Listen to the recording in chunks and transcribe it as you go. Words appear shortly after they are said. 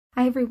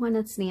Hi everyone,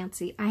 it's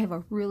Nancy. I have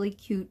a really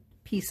cute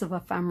piece of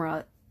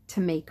ephemera to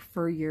make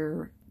for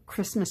your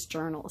Christmas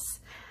journals.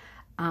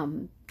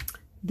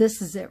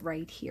 This is it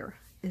right here.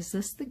 Is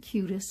this the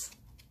cutest?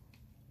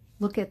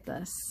 Look at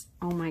this.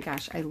 Oh my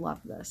gosh, I love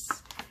this.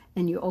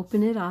 And you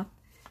open it up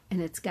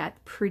and it's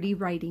got pretty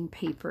writing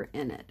paper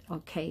in it,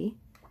 okay?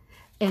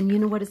 And you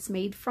know what it's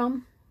made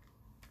from?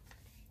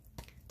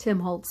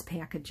 Tim Holtz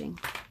packaging.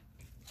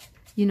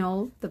 You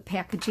know, the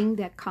packaging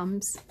that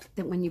comes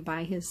that when you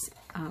buy his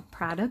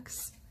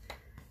products,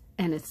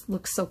 and it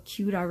looks so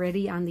cute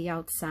already on the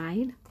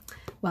outside.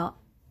 Well,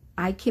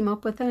 I came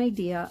up with an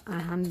idea on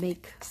how to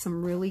make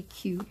some really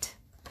cute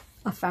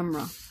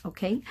ephemera,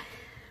 okay?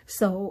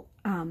 So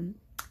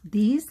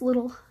these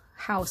little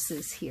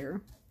houses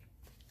here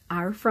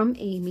are from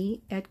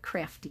Amy at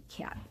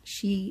CraftyCat.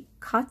 She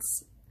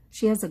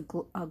has a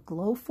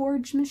glow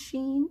forge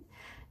machine,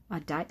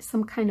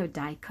 some kind of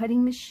die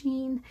cutting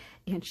machine,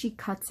 and she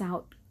cuts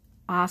out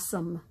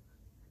awesome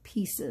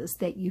pieces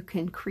that you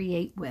can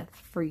create with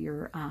for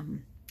your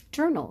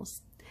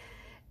journals.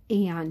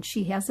 And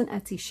she has an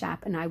Etsy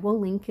shop, and I will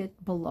link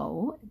it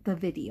below the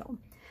video.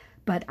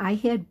 But I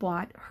had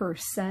bought her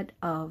set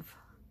of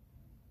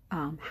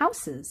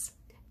houses.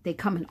 They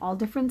come in all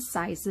different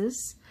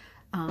sizes.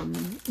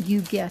 You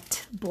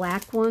get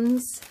black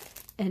ones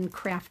and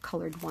craft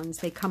colored ones.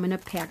 They come in a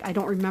pack. I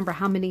don't remember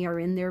how many are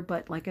in there,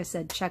 but like I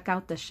said, check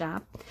out the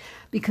shop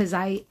because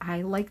I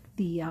like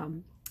the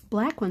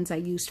black ones I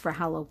used for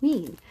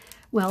Halloween.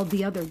 Well,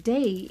 the other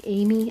day,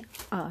 Amy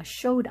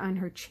showed on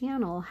her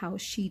channel how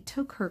she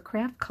took her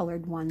craft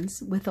colored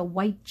ones with a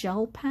white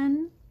gel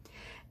pen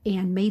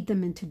and made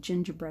them into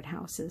gingerbread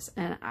houses.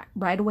 And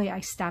right away, I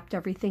stopped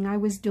everything I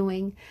was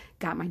doing,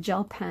 got my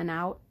gel pen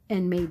out,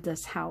 and made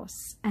this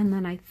house. And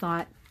then I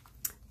thought,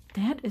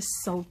 that is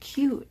so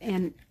cute.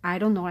 And I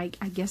don't know, I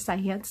guess I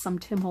had some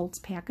Tim Holtz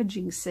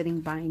packaging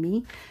sitting by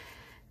me.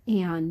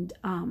 And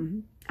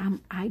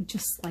I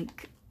just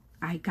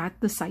I got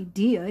this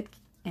idea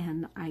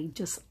and I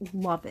just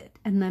love it.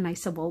 And then I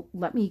said, well,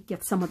 let me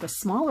get some of the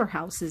smaller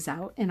houses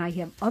out. And I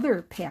have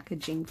other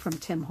packaging from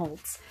Tim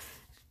Holtz,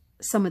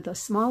 some of the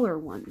smaller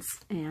ones.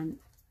 And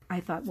I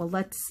thought, well,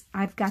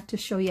 I've got to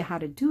show you how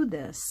to do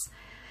this.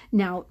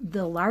 Now,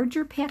 the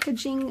larger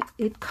packaging,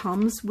 it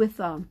comes with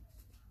a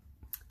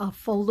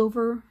fold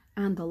over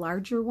on the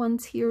larger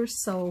ones here.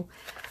 So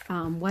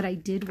what I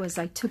did was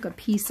I took a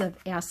piece of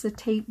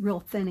acetate,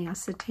 real thin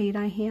acetate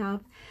I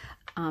have,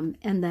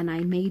 and then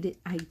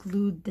I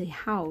glued the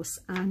house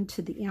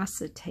onto the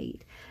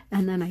acetate,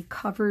 and then I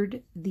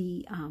covered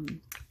the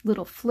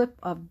little flip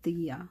of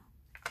the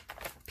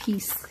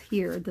piece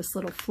here, this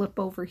little flip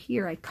over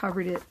here, I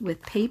covered it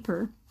with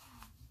paper.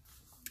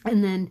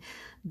 And then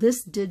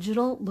this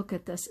digital, look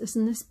at this,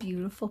 isn't this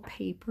beautiful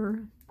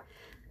paper?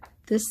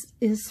 This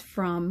is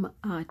from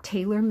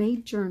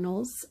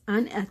TaylorMadeJournals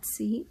on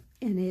Etsy,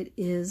 and it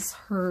is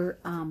her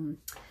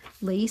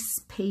lace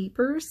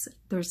papers.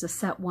 There's a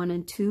set 1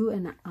 and 2,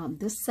 and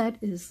this set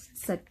is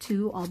set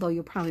 2, although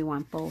you'll probably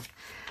want both.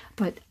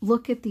 But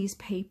look at these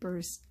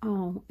papers.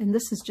 Oh, and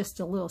this is just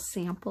a little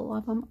sample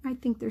of them. I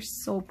think they're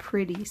so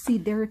pretty. See,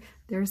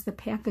 there's the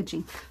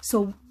packaging.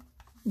 So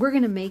we're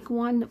going to make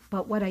one,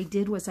 but what I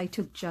did was I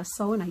took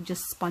gesso and I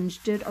just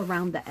sponged it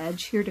around the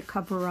edge here to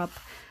cover up,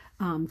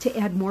 to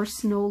add more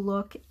snow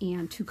look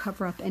and to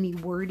cover up any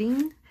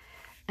wording.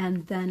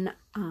 And then,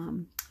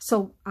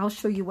 so I'll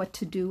show you what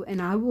to do,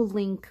 and I will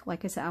link,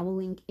 like I said, I will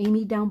link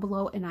Amy down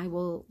below, and I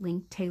will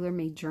link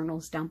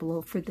TaylorMadeJournals down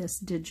below for this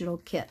digital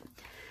kit.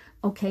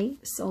 Okay,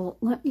 so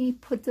let me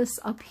put this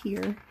up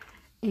here,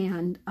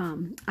 and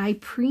I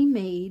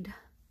pre-made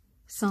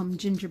some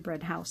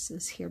gingerbread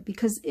houses here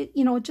because it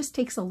just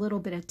takes a little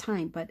bit of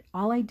time. But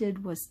all I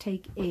did was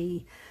take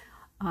a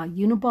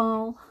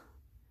Uniball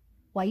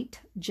white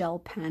gel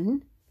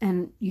pen,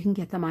 and you can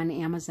get them on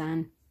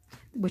Amazon,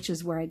 which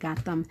is where I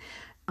got them.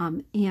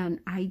 And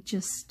I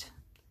just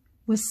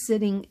was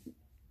sitting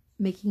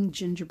making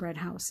gingerbread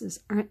houses.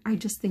 I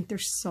just think they're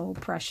so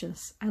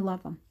precious. I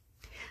love them.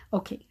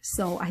 Okay,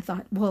 so I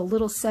thought, well, a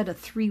little set of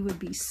 3 would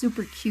be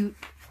super cute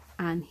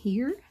on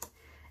here.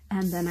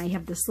 And then I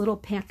have this little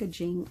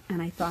packaging,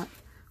 and I thought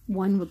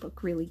 1 would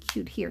look really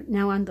cute here.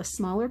 Now on the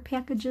smaller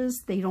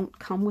packages, they don't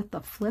come with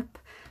the flip.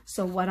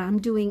 So what I'm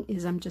doing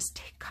is I'm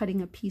just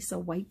cutting a piece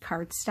of white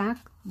cardstock,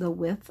 the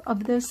width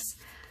of this.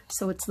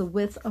 So it's the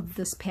width of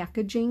this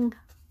packaging,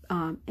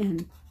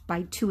 and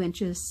by 2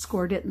 inches,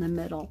 scored it in the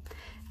middle.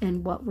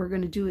 And what we're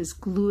going to do is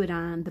glue it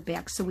on the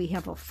back so we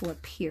have a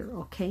flip here,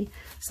 okay?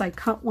 So I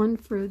cut one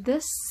for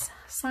this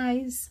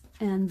size,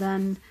 and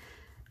then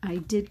I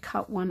did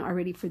cut one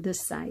already for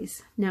this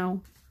size.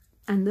 Now,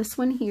 on this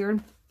one here,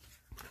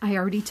 I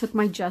already took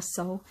my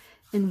gesso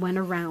and went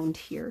around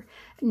here.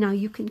 Now,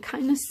 you can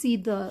kind of see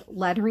the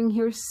lettering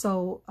here,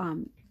 so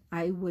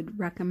I would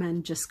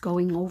recommend just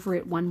going over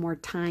it one more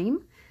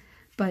time.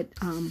 But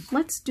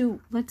let's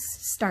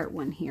start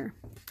one here.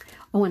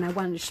 Oh, and I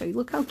wanted to show you,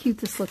 look how cute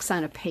this looks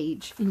on a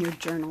page in your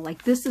journal.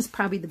 Like, this is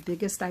probably the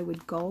biggest I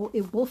would go.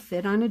 It will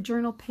fit on a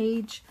journal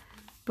page,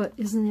 but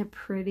isn't it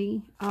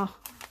pretty? Oh,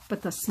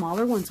 but the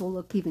smaller ones will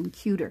look even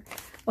cuter.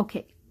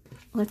 Okay,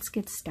 let's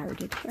get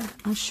started here.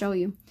 I'll show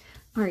you.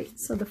 All right,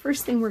 so the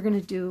first thing we're going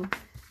to do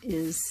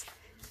is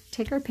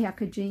take our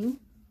packaging,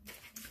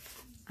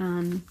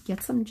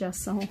 get some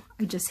gesso.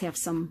 I just have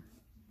some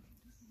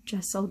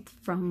gesso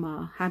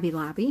from Hobby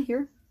Lobby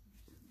here.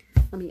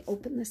 Let me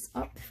open this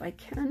up if I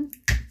can.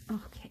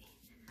 Okay,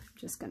 I'm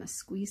just going to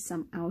squeeze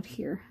some out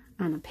here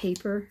on a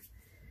paper.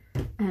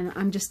 And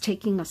I'm just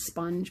taking a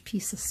sponge,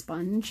 piece of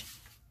sponge.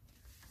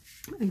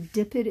 I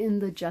dip it in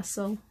the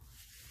gesso.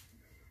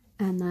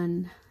 And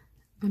then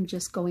I'm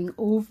just going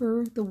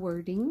over the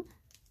wording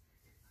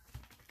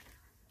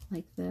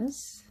like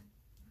this.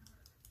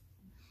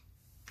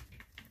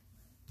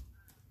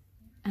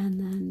 And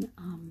then,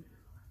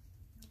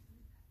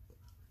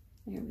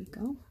 there we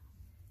go.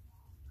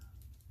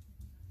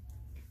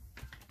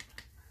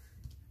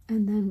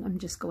 And then I'm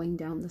just going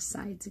down the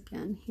sides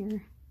again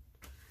here.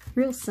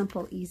 Real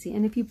simple, easy.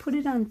 And if you put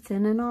it on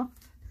thin enough,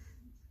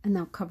 and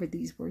I'll cover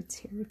these words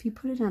here. If you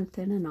put it on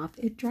thin enough,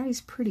 it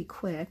dries pretty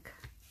quick.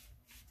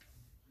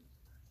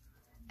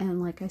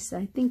 And like I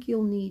said, I think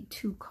you'll need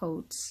 2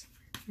 coats.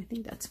 I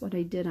think that's what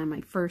I did on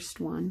my first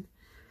one.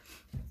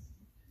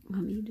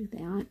 Let me do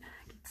that.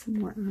 Get some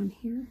more on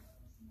here.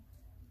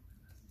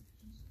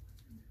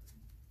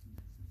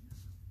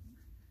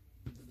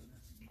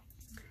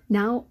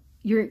 Now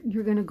you're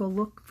going to go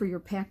look for your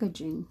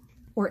packaging,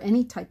 or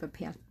any type of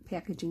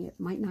packaging. It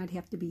might not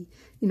have to be,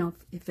 you know,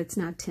 if it's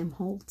not Tim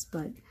Holtz,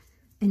 but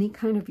any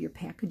kind of your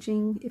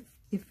packaging.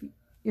 If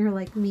you're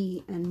like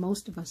me, and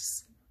most of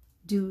us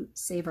do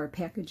save our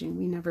packaging,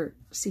 we never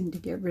seem to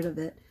get rid of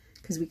it,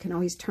 because we can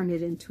always turn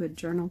it into a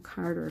journal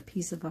card or a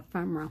piece of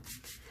ephemera.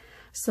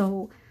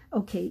 So,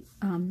 okay,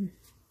 I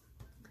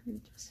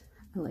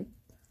like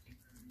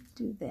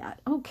do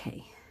that.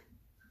 Okay.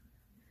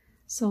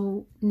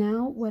 So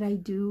now what I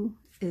do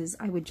is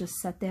I would just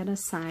set that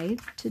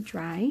aside to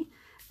dry,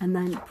 and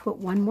then put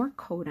one more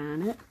coat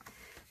on it.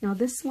 Now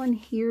this one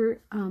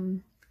here, I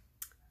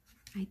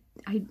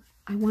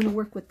want to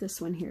work with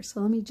this one here. So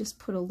let me just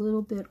put a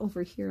little bit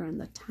over here on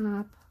the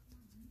top,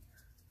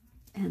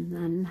 and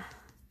then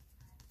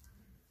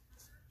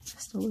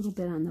just a little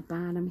bit on the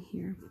bottom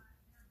here.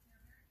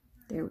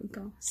 There we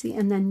go. See,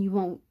 and then you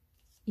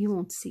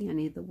won't see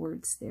any of the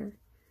words there.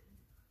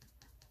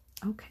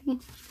 Okay,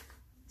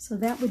 so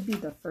that would be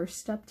the first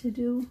step to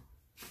do.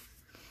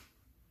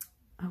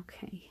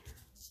 Okay,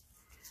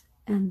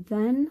 and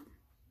then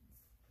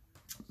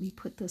let me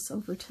put this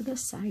over to the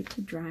side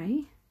to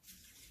dry.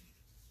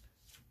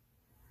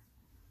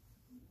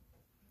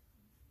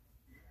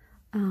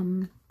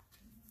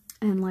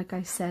 And like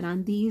I said,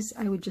 on these,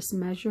 I would just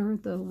measure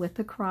the width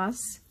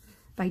across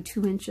by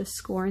 2 inches,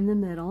 score in the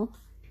middle.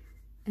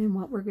 And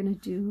what we're going to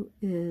do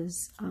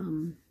is, let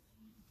me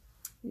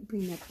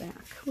bring that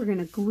back. We're going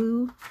to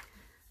glue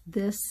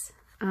this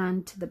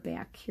onto the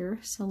back here.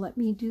 So let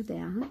me do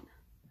that.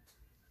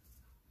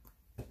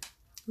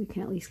 We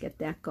can at least get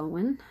that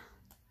going.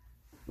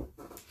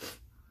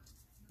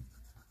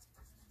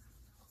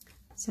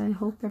 So I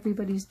hope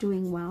everybody's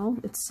doing well.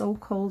 It's so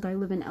cold. I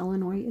live in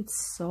Illinois.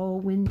 It's so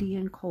windy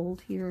and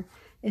cold here.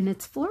 And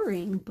it's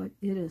flurrying, but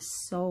it is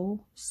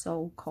so,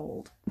 so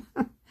cold.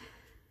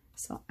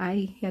 So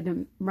I had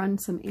to run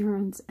some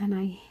errands, and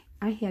I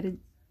had to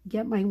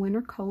get my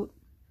winter coat,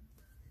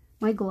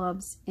 my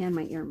gloves, and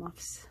my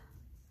earmuffs.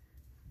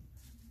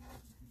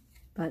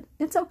 But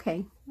it's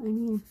okay. I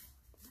mean,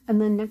 and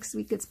then next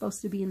week it's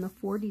supposed to be in the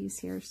 40s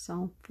here,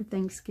 so for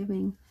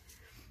Thanksgiving.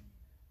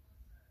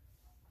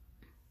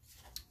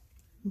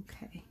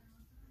 Okay,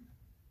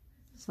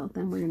 so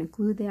then we're going to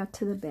glue that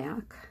to the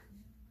back.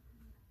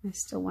 I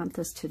still want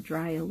this to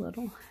dry a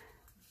little,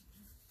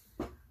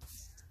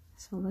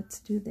 so let's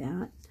do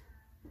that.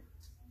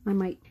 I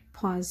might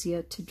pause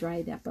you to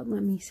dry that, but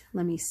let me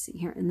see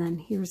here. And then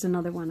here's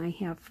another one I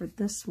have for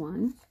this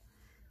one.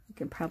 I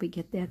can probably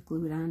get that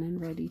glued on and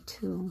ready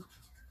too.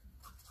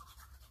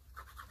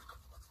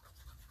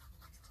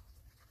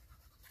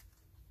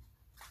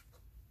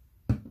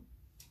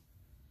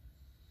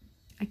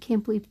 I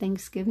can't believe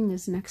Thanksgiving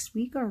is next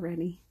week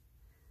already.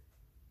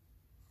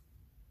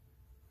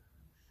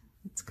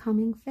 It's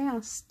coming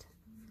fast.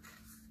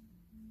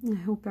 I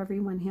hope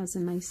everyone has a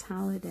nice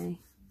holiday.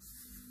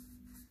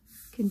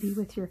 Can be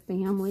with your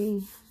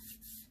family.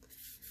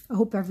 I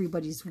hope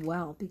everybody's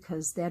well,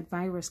 because that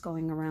virus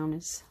going around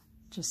is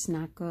just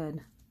not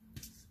good.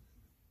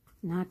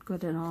 Not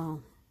good at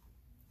all.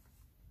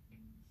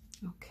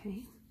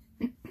 Okay.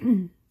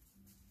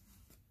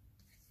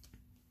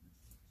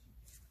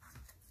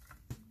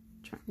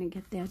 Trying to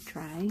get that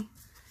dry.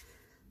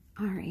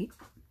 All right.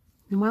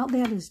 And while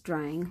that is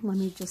drying,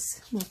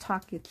 I'll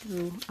talk you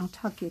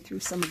through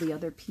some of the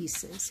other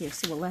pieces here.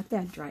 So we'll let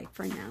that dry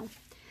for now.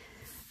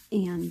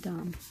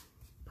 And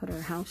put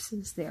our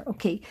houses there.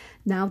 Okay,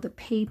 now the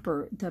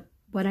paper,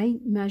 what I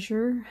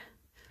measure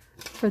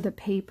for the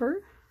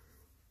paper,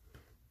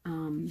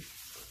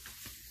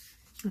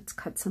 let's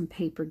cut some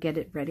paper, get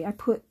it ready. I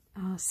put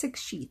 6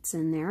 sheets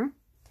in there.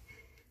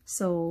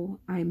 So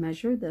I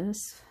measure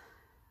this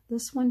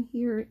This one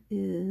here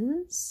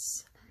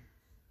is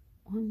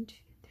 1, 2,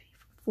 3,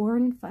 4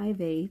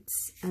 5/8,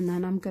 and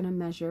then I'm going to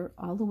measure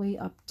all the way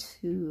up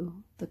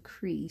to the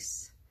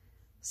crease.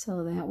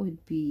 So that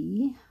would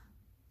be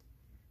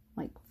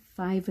like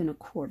 5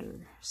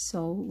 1/4.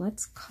 So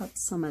let's cut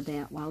some of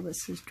that while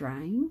this is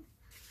drying.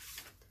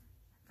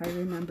 If I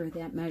remember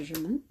that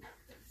measurement.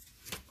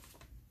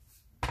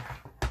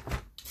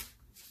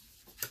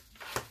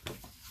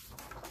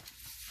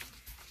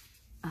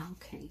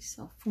 Okay,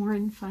 so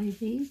 4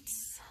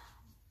 5/8.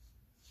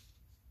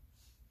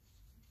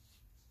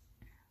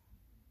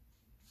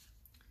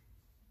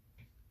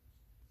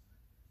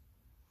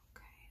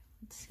 Okay,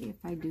 let's see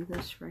if I do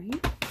this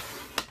right.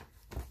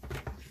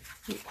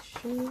 Make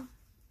sure.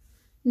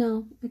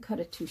 No, I cut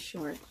it too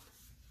short.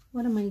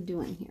 What am I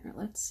doing here?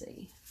 Let's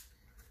see.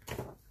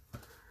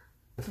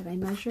 Did I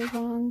measure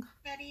wrong?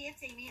 Betty,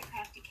 it's Amy at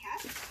Crafty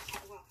Cat.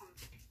 Welcome.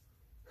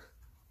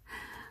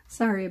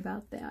 Sorry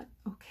about that.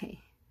 Okay.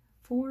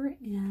 4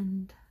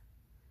 and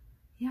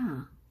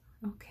yeah,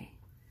 okay.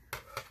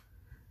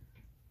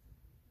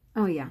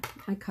 Oh yeah,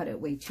 I cut it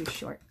way too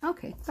short.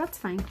 Okay, that's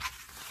fine.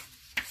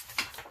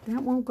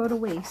 That won't go to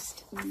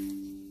waste.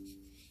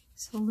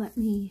 So let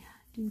me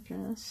do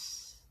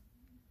this.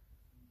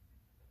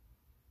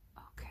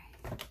 Okay.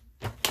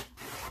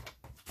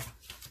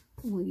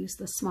 We'll use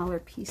the smaller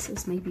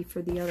pieces maybe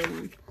for the other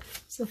one.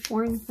 So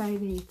 4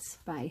 5/8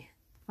 by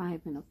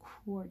 5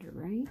 1/4,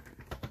 right?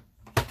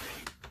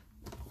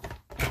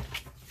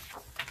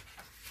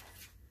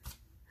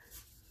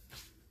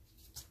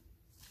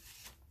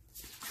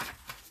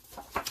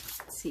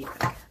 See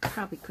if I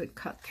probably could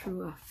cut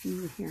through a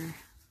few here.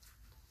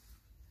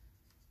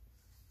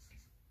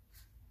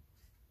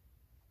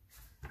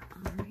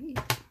 All right.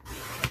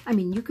 I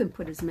mean, you can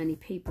put as many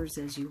papers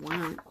as you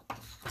want,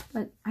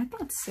 but I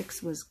thought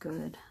 6 was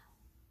good.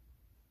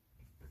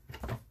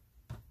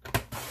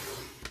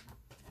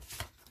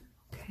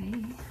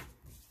 Okay.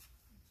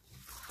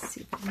 Let's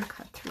see if I can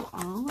cut through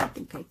all. I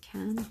think I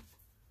can.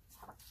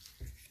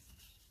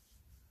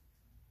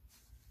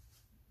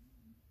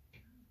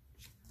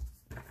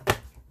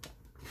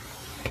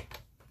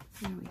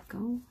 There we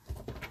go.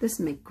 This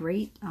would make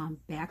great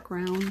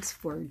backgrounds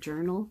for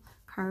journal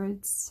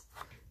cards.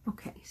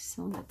 Okay,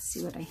 so let's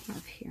see what I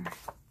have here.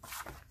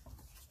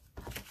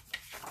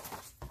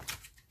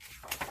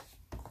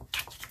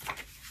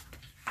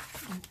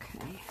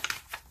 Okay.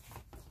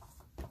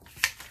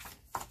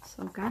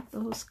 So got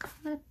those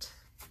cut.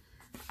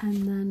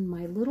 And then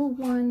my little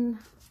one,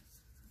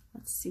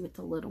 let's see what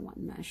the little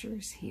one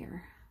measures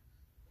here.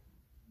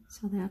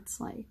 So that's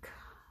like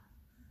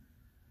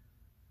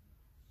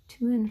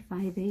 2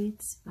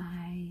 5/8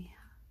 by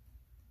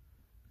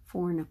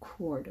 4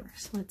 1/4.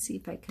 So let's see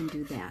if I can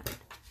do that.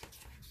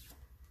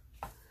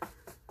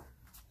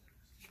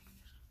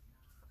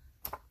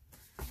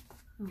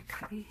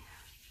 Okay.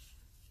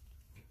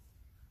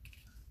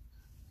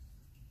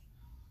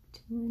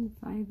 2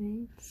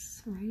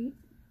 5/8, right?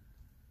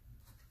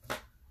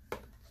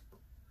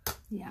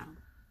 Yeah.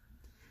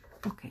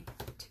 Okay,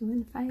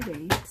 2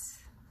 5/8.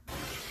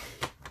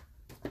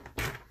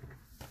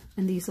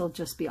 And these will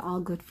just be all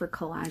good for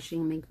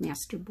collaging, make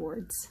master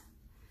boards.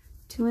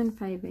 2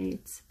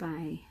 5/8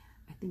 by,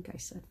 I think I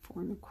said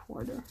 4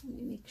 1/4. Let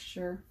me make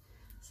sure.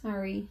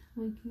 Sorry,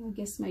 I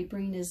guess my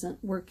brain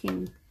isn't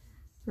working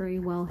very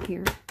well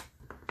here.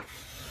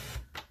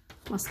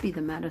 Must be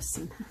the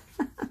medicine.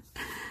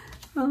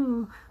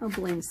 Oh, I'll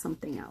blame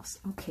something else.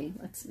 Okay,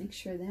 let's make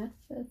sure that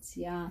fits.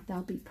 Yeah,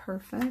 that'll be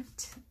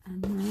perfect.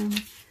 And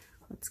then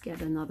let's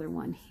get another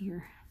one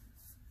here.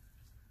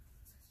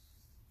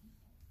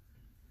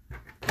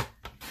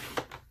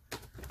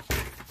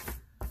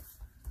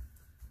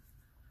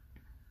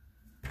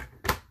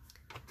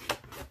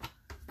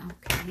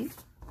 Okay.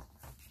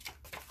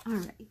 All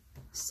right.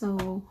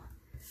 So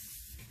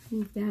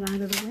move that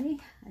out of the way.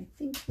 I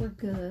think we're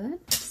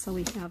good. So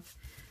we have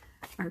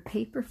our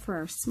paper for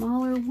our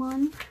smaller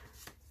one.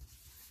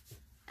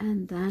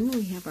 And then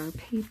we have our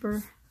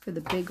paper for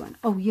the big one.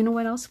 Oh, you know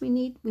what else we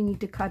need? We need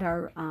to cut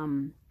our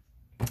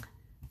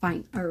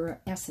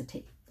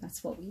acetate.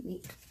 That's what we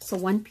need. So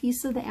 1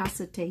 piece of the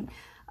acetate,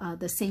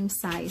 the same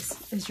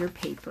size as your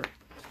paper.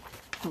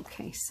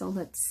 Okay, so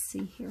let's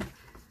see here.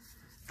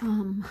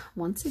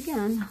 Once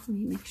again, let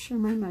me make sure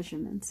my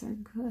measurements are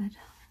good.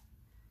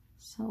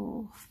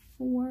 So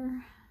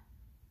 4,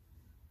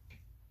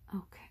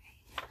 okay.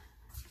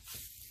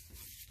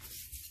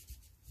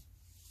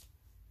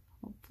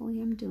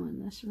 Hopefully I'm doing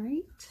this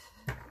right.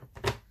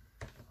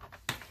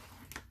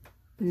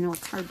 I know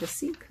it's hard to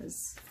see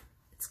because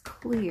it's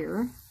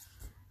clear.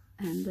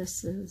 And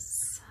this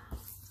is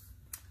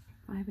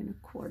 5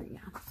 1/4,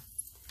 yeah.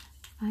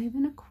 5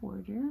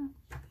 1/4.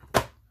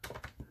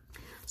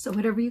 So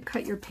whatever you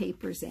cut your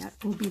papers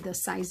at will be the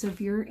size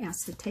of your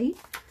acetate.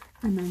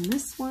 And then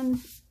this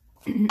one,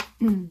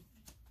 I'm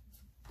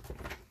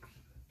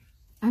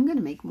going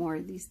to make more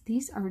of these.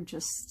 These are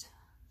just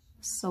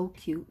so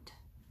cute.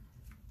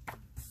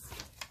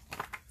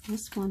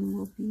 This one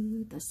will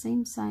be the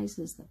same size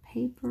as the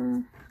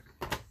paper.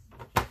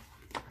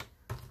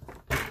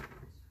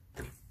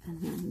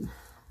 And then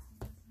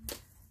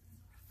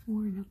 4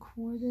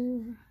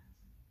 1/4.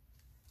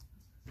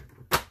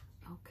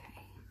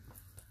 Okay.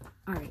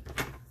 All right,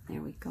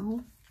 there we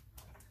go.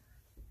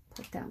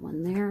 Put that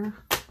one there.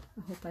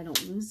 I hope I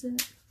don't lose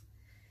it.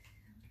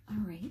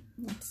 All right,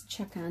 let's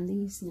check on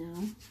these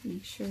now.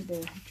 Make sure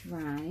they're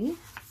dry.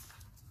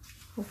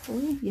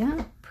 Hopefully,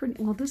 yeah,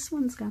 pretty well. This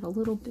one's got a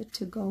little bit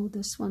to go.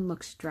 This one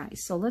looks dry.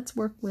 So let's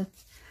work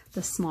with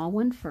the small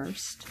one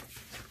first.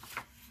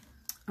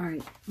 All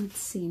right,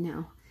 let's see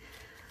now.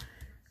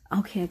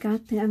 Okay, I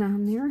got that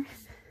on there.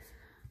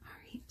 All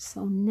right,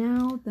 so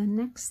now the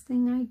next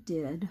thing I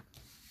did,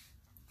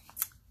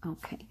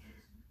 okay,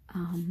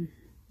 I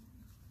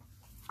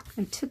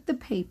took the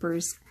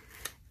papers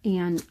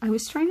and I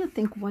was trying to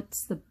think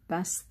what's the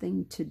best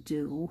thing to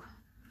do.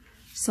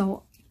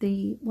 So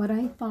what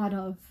I thought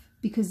of,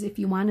 because if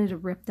you wanted to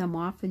rip them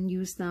off and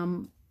use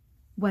them,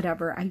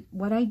 whatever,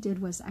 what I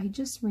did was I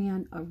just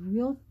ran a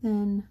real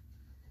thin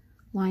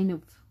line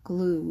of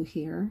glue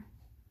here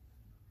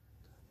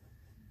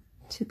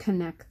to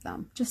connect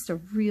them. Just a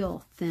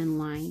real thin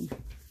line.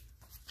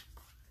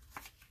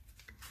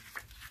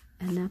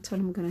 And that's what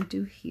I'm going to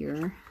do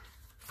here.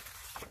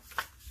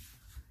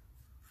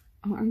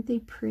 Oh, aren't they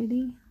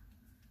pretty?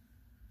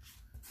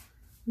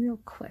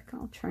 Real quick.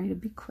 I'll try to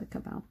be quick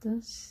about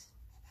this.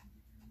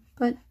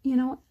 But, you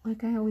know,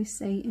 like I always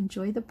say,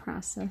 enjoy the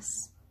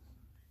process.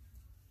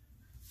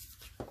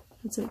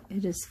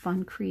 It is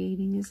fun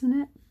creating,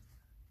 isn't it?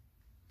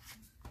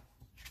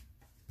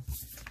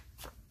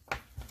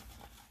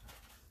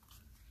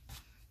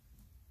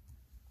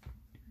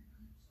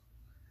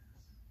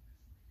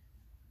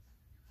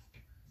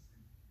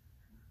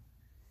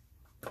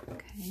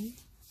 Okay.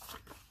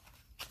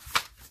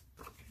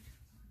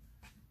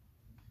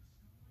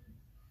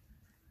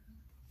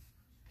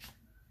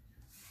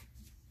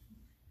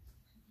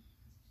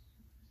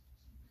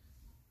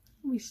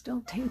 We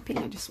still taping.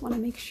 I just want to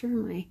make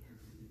sure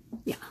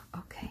yeah,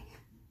 okay.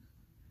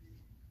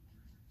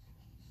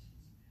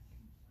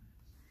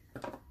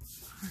 All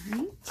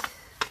right.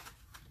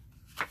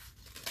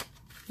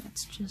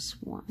 That's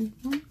just one.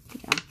 Yeah,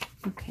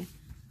 okay.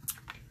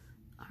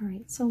 All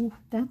right, so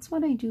that's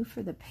what I do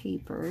for the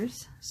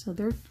papers. So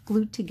they're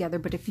glued together,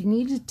 but if you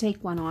need to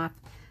take one off,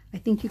 I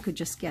think you could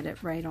just get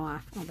it right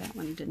off. Oh, that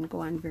one didn't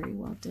go on very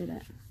well, did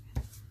it?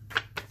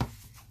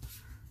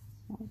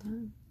 Hold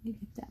on, let me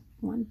get that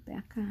one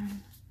back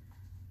on.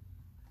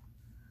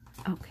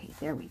 Okay,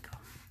 there we go.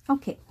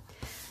 Okay,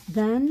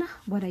 then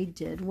what I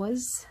did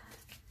was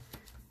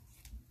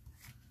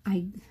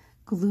I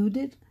glued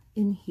it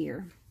in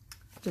here.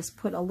 Just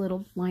put a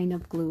little line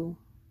of glue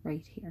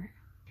right here.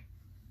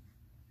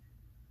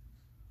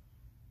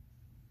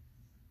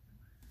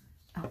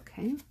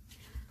 Okay,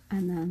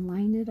 and then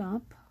line it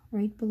up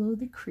right below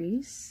the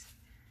crease.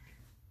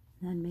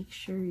 Then make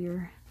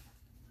sure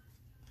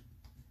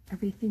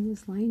everything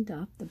is lined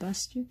up the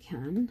best you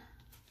can,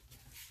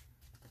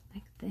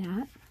 like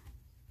that.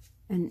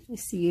 And you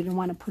see, you don't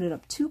want to put it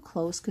up too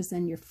close because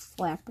then your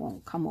flap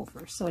won't come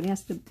over. So you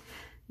have to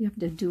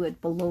do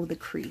it below the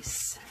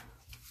crease.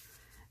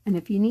 And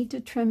if you need to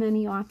trim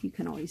any off, you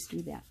can always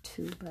do that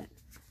too. But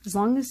as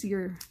long as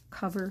your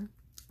cover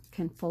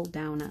can fold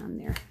down on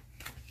there.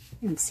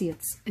 And see,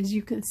 as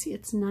you can see,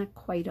 it's not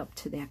quite up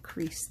to that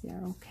crease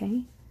there,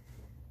 okay?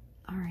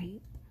 All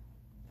right.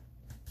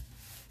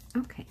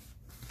 Okay.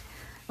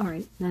 All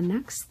right, the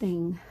next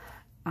thing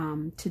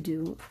to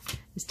do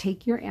is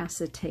take your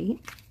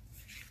acetate.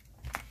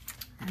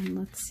 And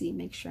let's see,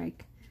 make sure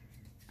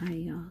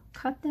I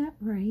cut that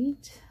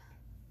right.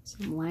 So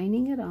I'm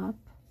lining it up.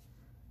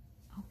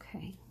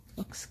 Okay,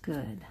 looks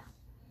good.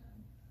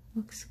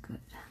 Looks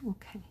good,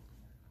 okay.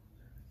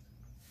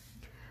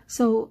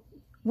 So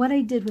what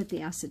I did with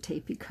the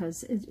acetate,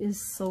 because it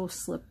is so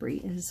slippery,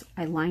 is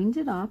I lined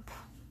it up.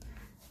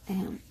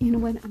 And you know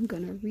what, I'm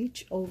going to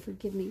reach over.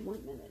 Give me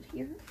 1 minute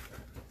here.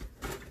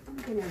 I'm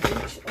going to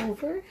reach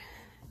over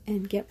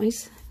and get my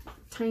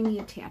tiny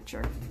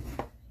attacher.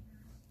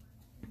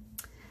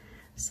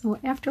 So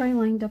after I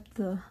lined up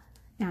the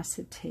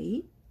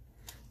acetate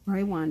where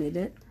I wanted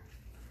it,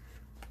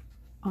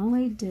 all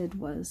I did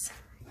was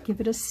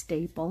give it a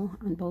staple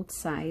on both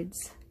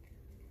sides.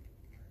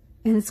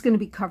 And it's going to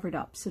be covered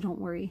up, so don't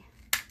worry,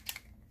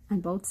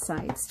 on both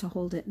sides to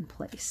hold it in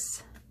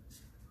place.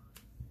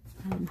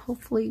 And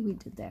hopefully we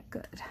did that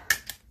good.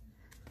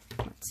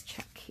 Let's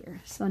check here.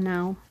 So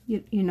now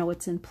you know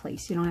it's in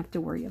place. You don't have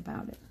to worry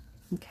about it.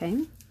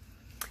 Okay.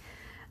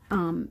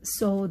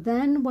 So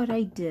then what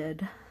I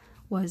did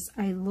was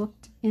I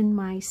looked in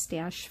my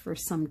stash for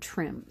some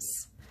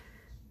trims.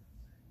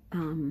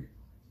 Let me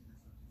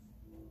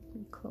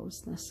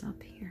close this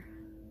up here.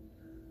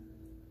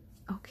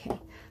 Okay,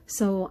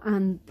 so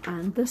on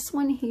this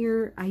one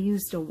here, I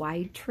used a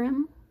wide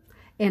trim,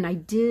 and I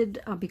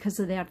did, because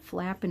of that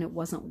flap and it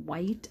wasn't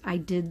white, I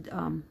did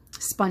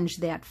sponge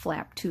that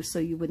flap too, so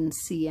you wouldn't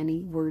see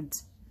any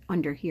words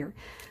under here.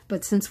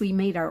 But since we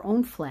made our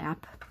own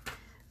flap,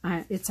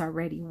 it's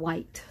already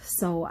white.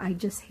 So I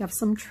just have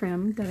some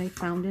trim that I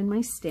found in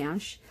my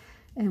stash,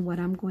 and what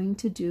I'm going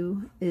to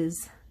do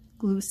is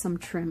glue some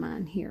trim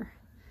on here.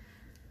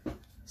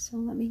 So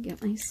let me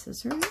get my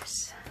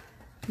scissors,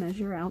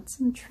 measure out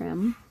some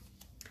trim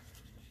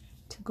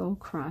to go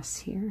across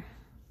here.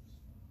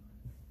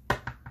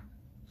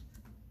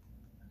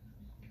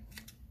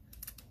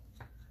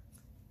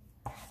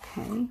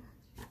 Okay.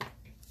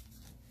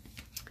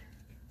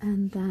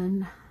 And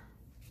then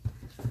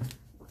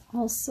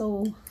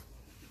also,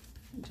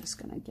 I'm just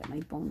going to get my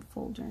bone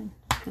folder and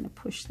kind of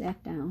push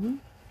that down.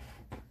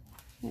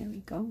 There we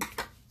go.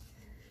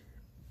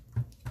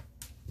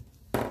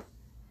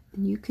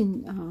 And you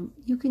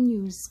can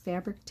use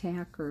fabric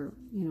tack or,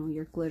 you know,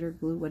 your glitter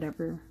glue,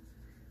 whatever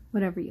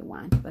you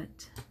want, but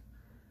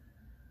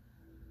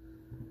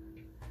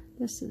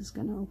this is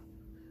gonna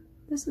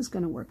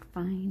work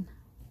fine.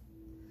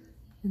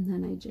 And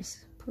then I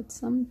just put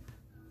some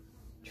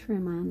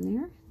trim on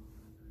there.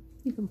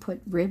 You can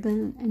put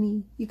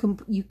ribbon,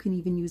 you can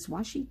even use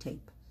washi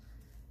tape.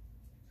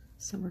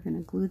 So we're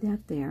gonna glue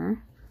that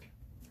there.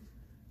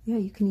 Yeah,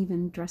 you can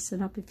even dress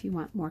it up if you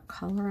want more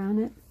color on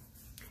it.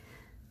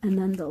 And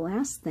then the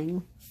last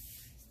thing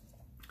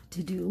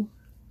to do,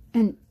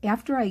 and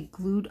after I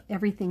glued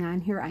everything on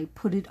here, I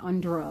put it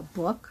under a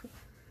book.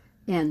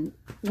 And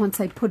once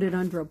I put it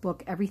under a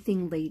book,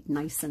 everything laid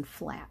nice and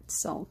flat.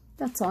 So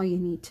that's all you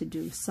need to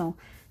do. So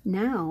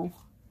now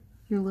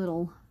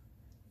your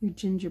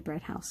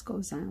gingerbread house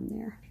goes on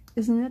there.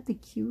 Isn't that the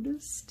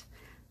cutest?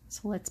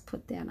 So let's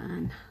put that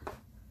on.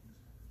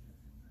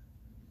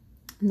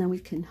 And then we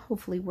can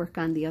hopefully work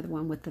on the other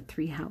one with the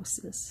 3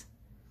 houses.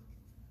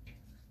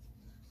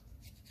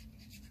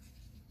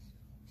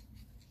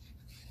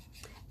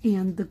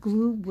 And the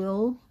glue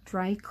will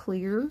dry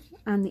clear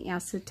on the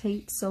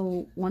acetate,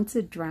 so once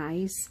it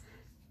dries,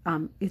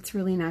 it's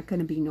really not going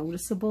to be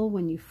noticeable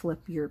when you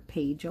flip your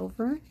page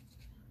over.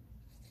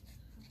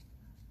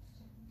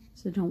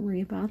 So don't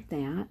worry about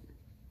that.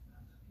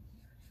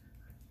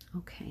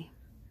 Okay.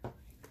 So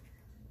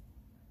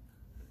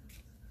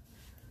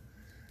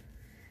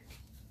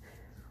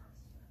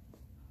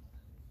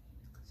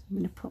I'm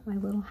going to put my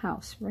little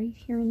house right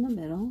here in the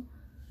middle.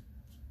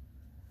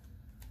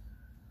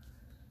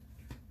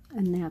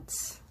 And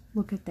that's,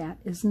 look at that,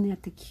 isn't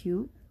that the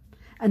cute?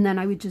 And then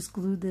I would just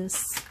glue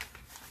this,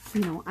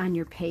 you know, on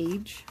your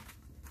page.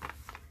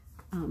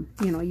 You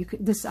know, you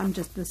could, this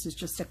is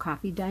just a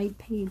coffee dyed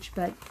page,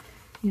 but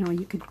you know,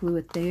 you could glue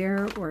it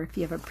there, or if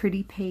you have a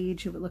pretty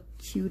page, it would look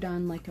cute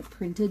on like a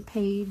printed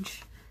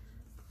page.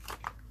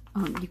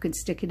 You could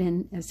stick it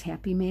in as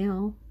Happy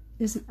Mail.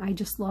 I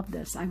just love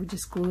this. I would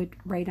just glue it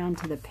right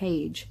onto the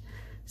page.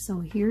 So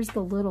here's the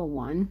little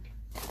one.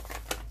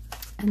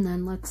 And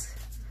then let's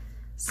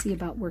see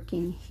about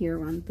working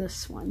here on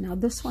this one. Now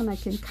this one I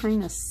can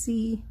kind of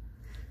see,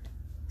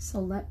 so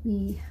let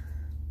me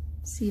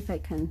see if I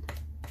can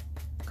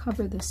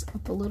cover this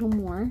up a little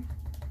more.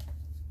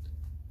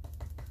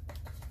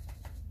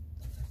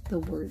 The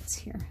words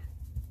here.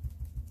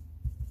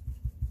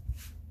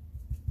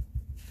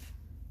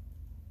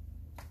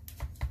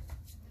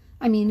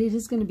 I mean, it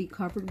is going to be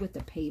covered with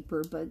the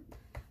paper, but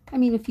I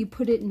mean, if you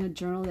put it in a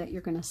journal that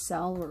you're going to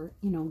sell or,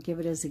 you know, give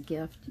it as a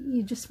gift,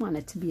 you just want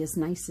it to be as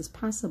nice as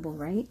possible,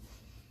 right?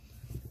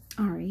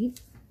 All right.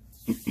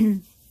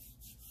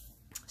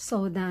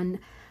 So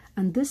then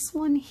on this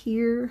one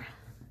here,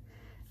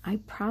 I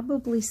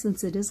probably,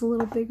 since it is a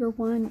little bigger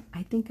one,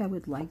 I think I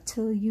would like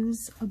to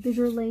use a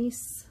bigger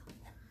lace.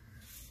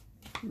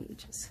 Let me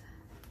just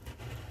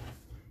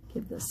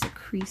give this a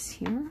crease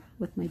here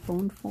with my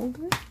bone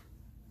folder.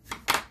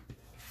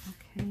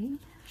 Okay.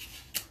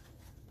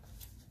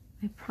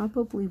 I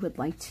probably would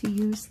like to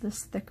use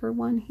this thicker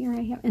one here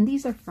I have. And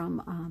these are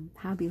from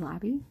Hobby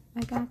Lobby.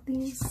 I got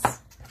these.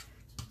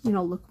 You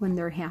know, look when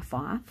they're half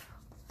off.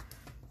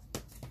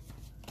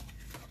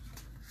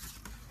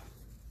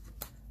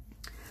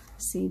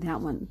 See that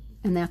one?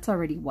 And that's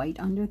already white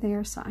under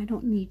there, so I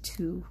don't need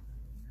to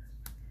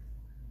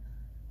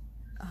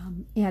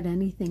add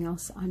anything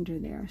else under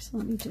there. So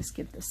let me just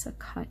give this a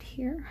cut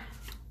here.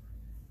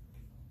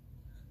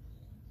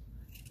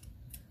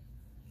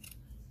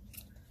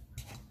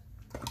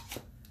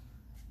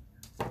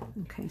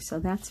 Okay, so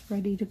that's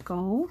ready to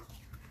go.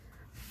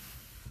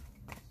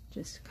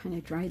 Just kind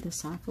of dry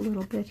this off a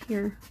little bit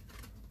here.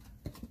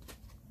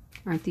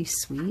 Aren't these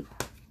sweet?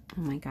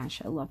 Oh my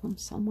gosh, I love them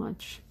so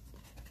much.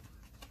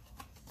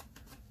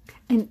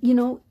 And you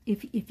know,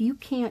 if you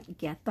can't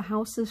get the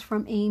houses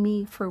from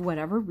Amy for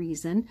whatever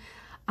reason,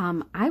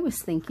 I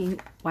was thinking,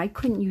 why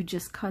couldn't you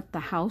just cut the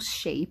house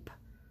shape,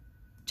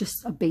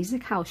 just a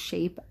basic house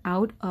shape,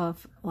 out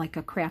of like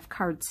a craft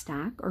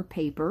cardstock or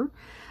paper?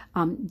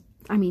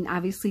 I mean,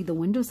 obviously the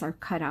windows are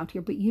cut out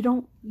here, but you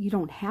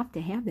don't have to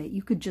have that.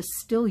 You could just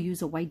still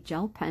use a white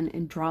gel pen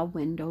and draw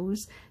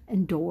windows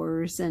and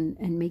doors and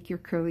make your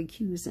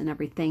curlicues and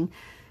everything.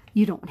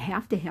 You don't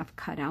have to have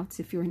cutouts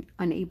if you're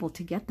unable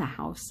to get the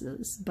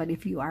houses, but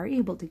if you are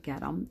able to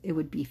get them, it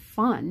would be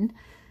fun.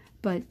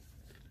 But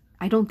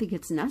I don't think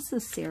it's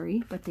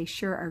necessary, but they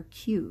sure are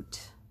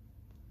cute,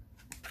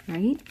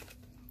 right?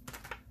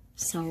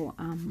 So,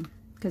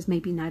 because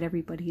maybe not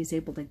everybody is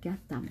able to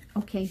get them.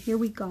 Okay, here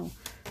we go.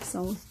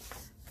 so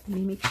let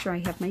me make sure I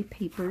have my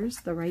papers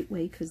the right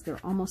way because they're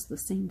almost the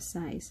same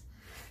size.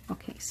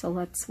 Okay, so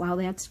let's, while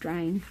that's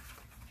drying,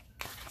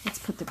 let's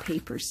put the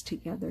papers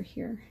together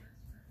here.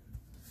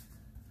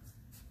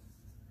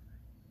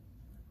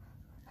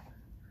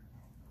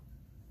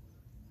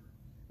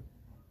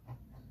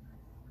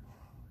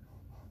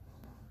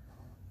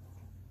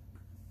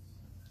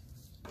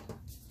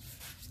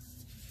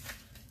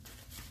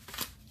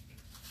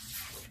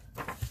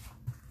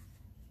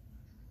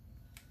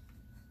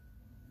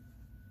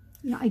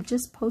 Yeah, I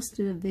just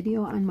posted a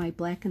video on my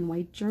black and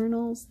white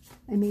journals.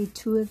 I made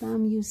 2 of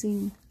them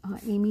using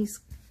Amy's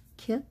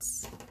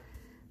kits.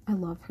 I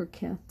love her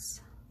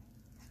kits.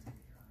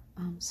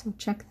 So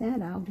check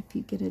that out if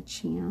you get a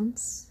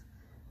chance.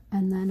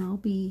 And then I'll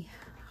be,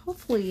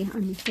 hopefully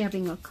I'm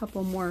having a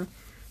couple more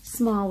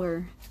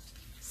smaller,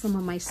 some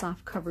of my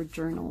soft cover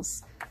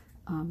journals.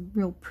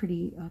 Real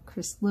pretty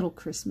little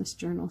Christmas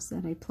journals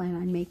that I plan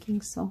on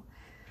making. So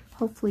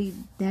hopefully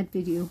that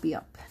video will be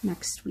up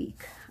next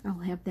week. I'll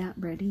have that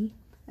ready,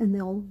 and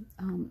they'll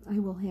I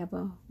will have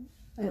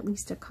at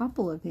least a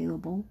couple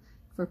available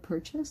for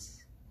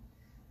purchase.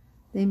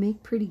 They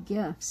make pretty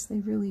gifts, they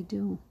really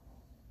do.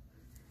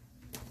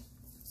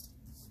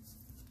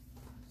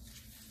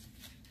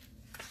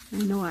 I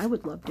know I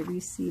would love to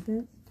receive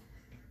it.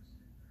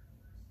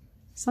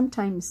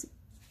 Sometimes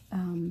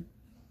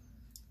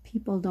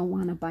people don't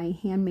want to buy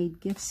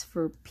handmade gifts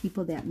for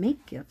people that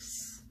make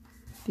gifts,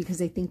 because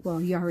they think,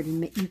 well, you already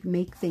you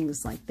make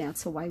things like that,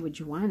 so why would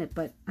you want it?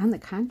 But on the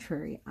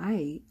contrary,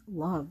 I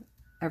love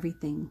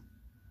everything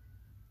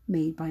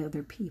made by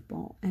other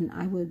people, and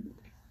I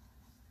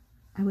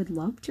would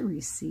love to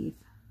receive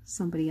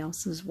somebody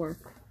else's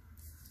work.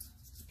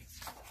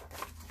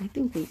 I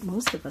think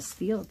most of us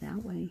feel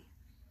that way,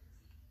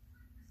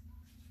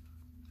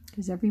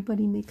 because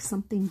everybody makes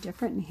something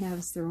different and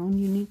has their own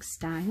unique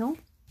style.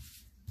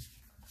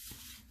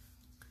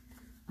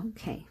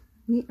 Okay,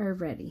 we are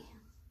ready.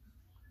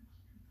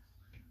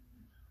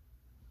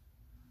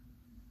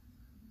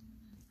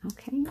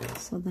 Okay,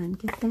 so then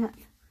get that,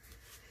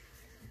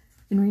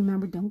 and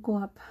remember, don't go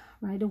up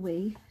right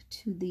away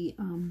to the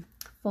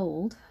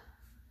fold.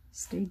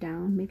 Stay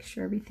down, make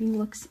sure everything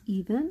looks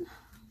even,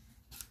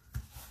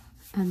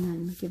 and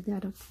then give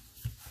that a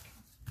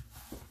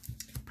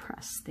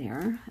press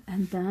there.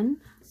 And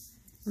then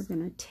we're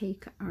going to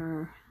take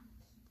our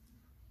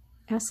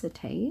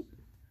acetate,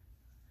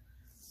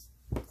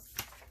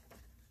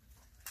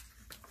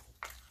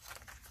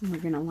 and we're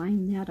going to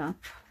line that up.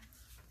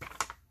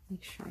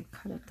 Make sure I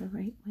cut it the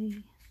right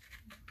way.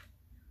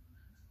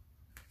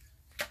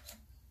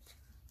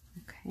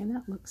 Okay,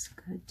 that looks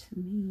good to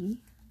me.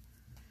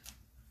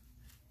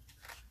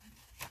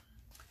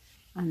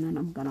 And then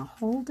I'm going to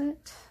hold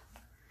it,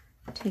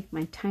 take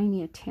my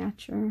tiny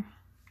attacher.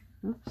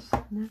 Oops,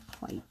 not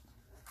quite.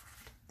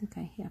 I think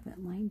I have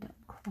it lined up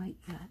quite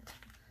yet.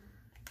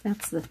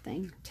 That's the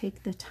thing.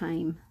 Take the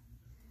time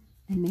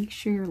and make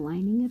sure you're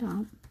lining it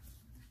up.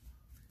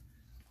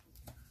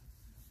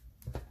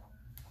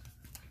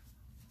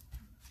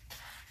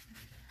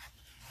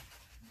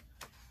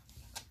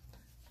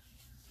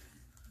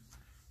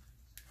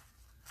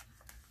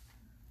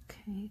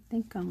 Okay, I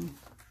think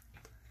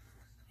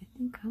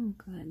I'm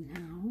good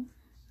now.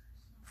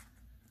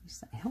 At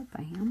least I hope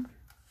I am.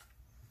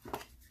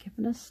 Give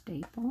it a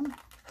staple.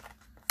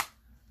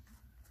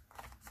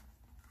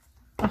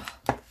 Oh,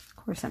 of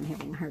course I'm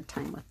having a hard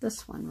time with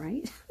this one,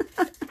 right?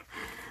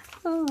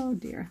 Oh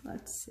dear.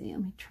 Let's see.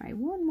 Let me try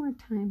one more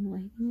time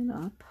lighting it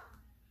up.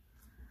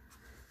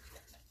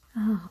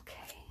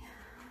 Okay.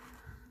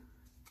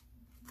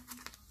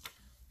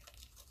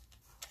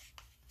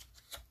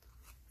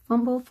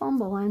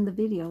 Fumble on the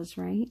videos,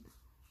 right?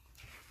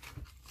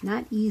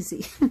 Not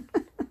easy.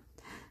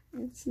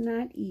 It's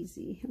not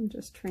easy. I'm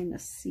just trying to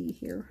see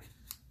here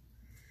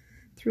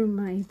through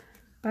my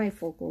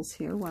bifocals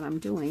here what I'm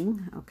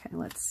doing. Okay,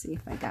 let's see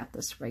if I got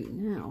this right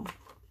now.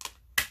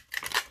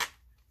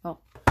 Oh,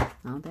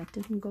 no, that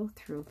didn't go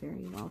through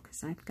very well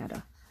because I've got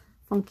a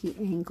funky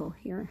angle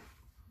here.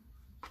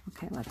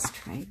 Okay, let's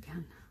try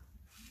again.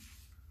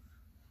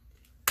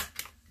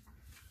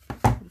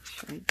 Make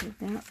sure I did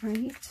that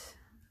right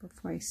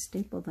before I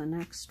staple the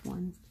next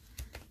one.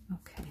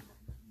 Okay,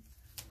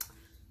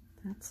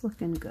 that's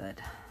looking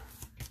good.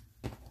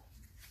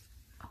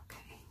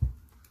 Okay.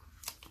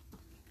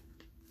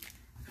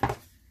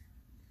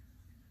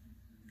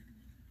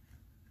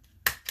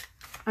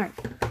 All right,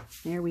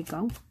 there we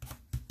go.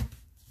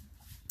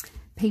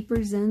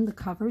 Paper's in, the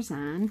cover's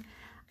on,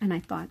 and I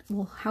thought,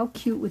 well, how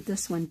cute would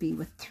this one be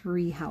with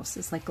 3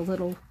 houses, like a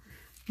little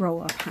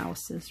row of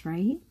houses,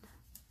 right?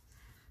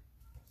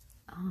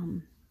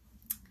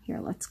 Here,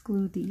 let's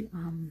glue the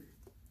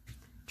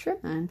trim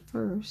on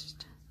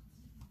first.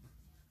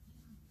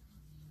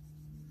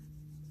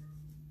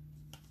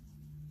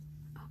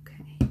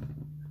 Okay.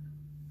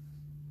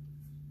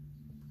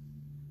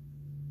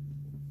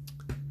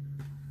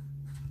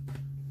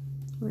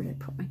 Where did I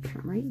put my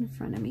trim? Right in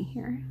front of me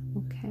here.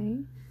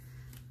 Okay.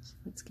 So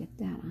let's get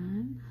that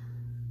on.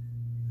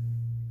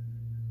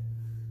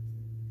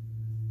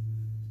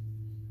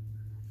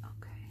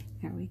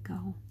 There we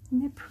go.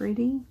 Isn't it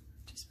pretty?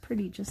 Just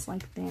pretty, just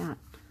like that.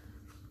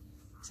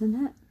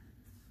 Isn't it?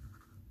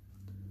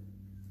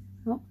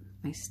 Oh,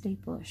 my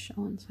staple is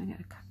showing, so I got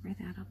to cover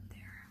that up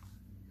there.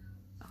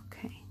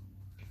 Okay.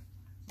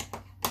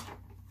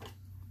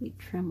 We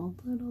trim a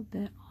little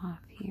bit off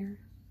here.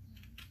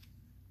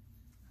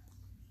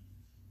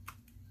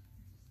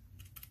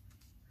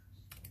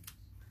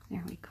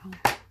 There we go.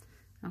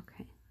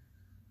 Okay.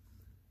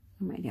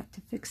 I might have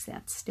to fix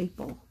that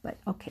staple, but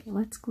okay,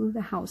 let's glue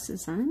the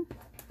houses on.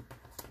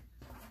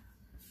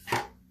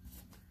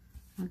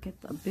 I'll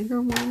get the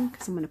bigger one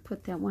because I'm going to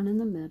put that one in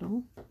the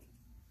middle.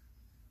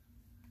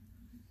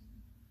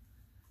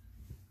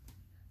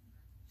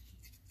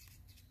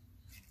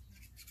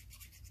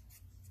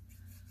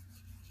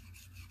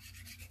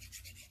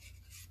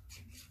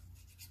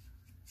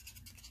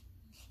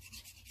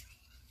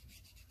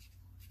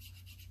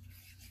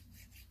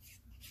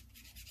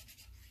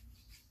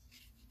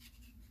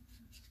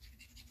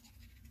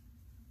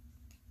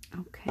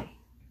 Okay.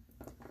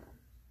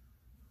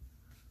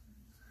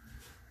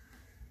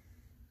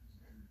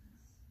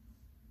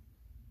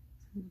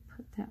 So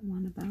put that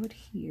one about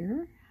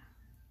here.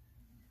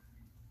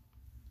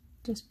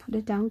 Just put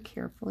it down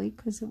carefully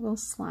because it will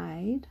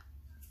slide.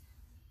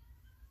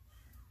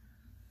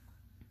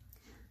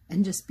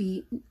 And just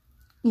be,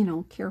 you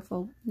know,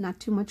 careful, not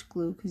too much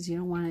glue because you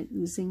don't want it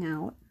oozing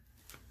out.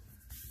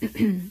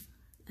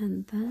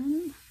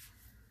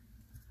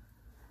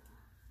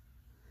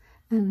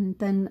 And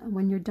then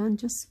when you're done,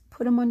 just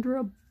put them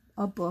under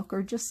a book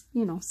or just,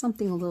 you know,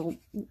 something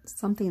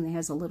that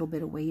has a little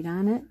bit of weight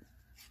on it.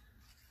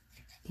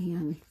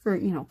 And for,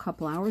 you know, a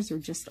couple hours or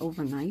just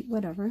overnight,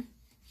 whatever.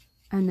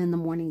 And in the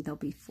morning, they'll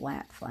be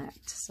flat.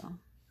 So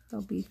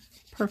they'll be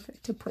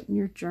perfect to put in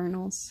your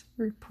journals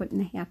or put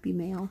in a happy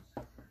mail.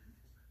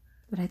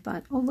 But I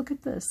thought, oh, look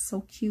at this.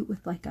 So cute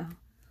with like a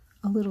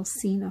little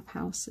scene of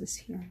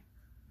houses here.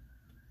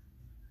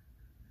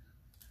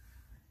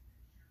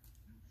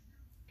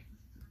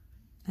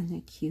 Isn't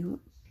that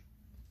cute?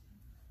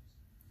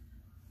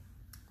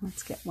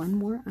 Let's get one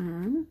more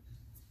on.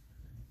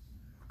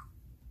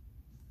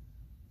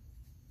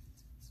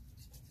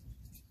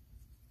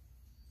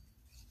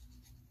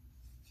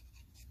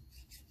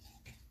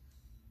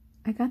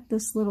 I got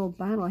this little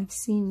bottle. I've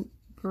seen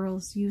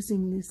girls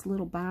using these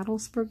little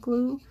bottles for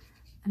glue,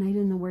 and I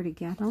didn't know where to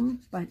get them,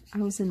 but I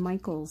was in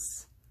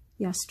Michael's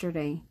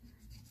yesterday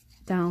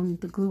down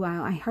the glue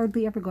aisle. I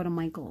hardly ever go to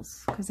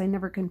Michael's because I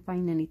never can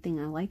find anything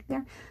I like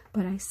there,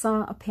 but I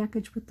saw a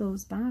package with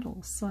those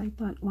bottles, so I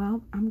thought,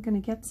 well, I'm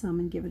going to get some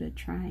and give it a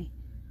try.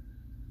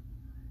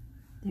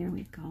 There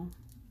we go.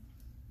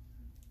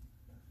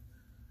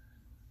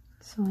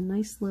 So a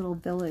nice little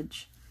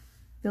village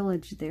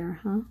there,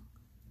 huh?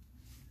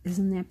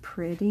 Isn't that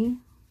pretty?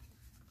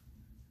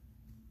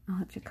 I'll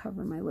have to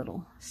cover my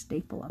little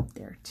staple up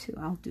there too.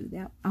 I'll do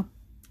that.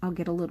 I'll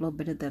get a little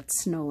bit of that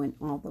snow in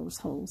all those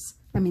holes.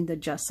 I mean the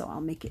gesso.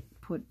 I'll make it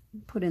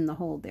put in the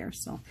hole there.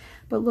 So,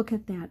 but look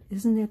at that.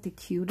 Isn't that the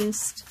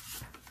cutest?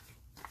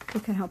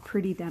 Look at how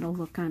pretty that'll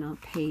look on a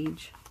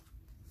page.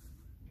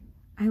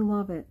 I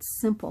love it.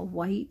 Simple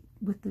white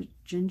with the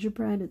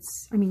gingerbread.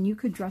 I mean, you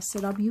could dress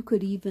it up. You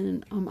could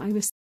even, I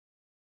was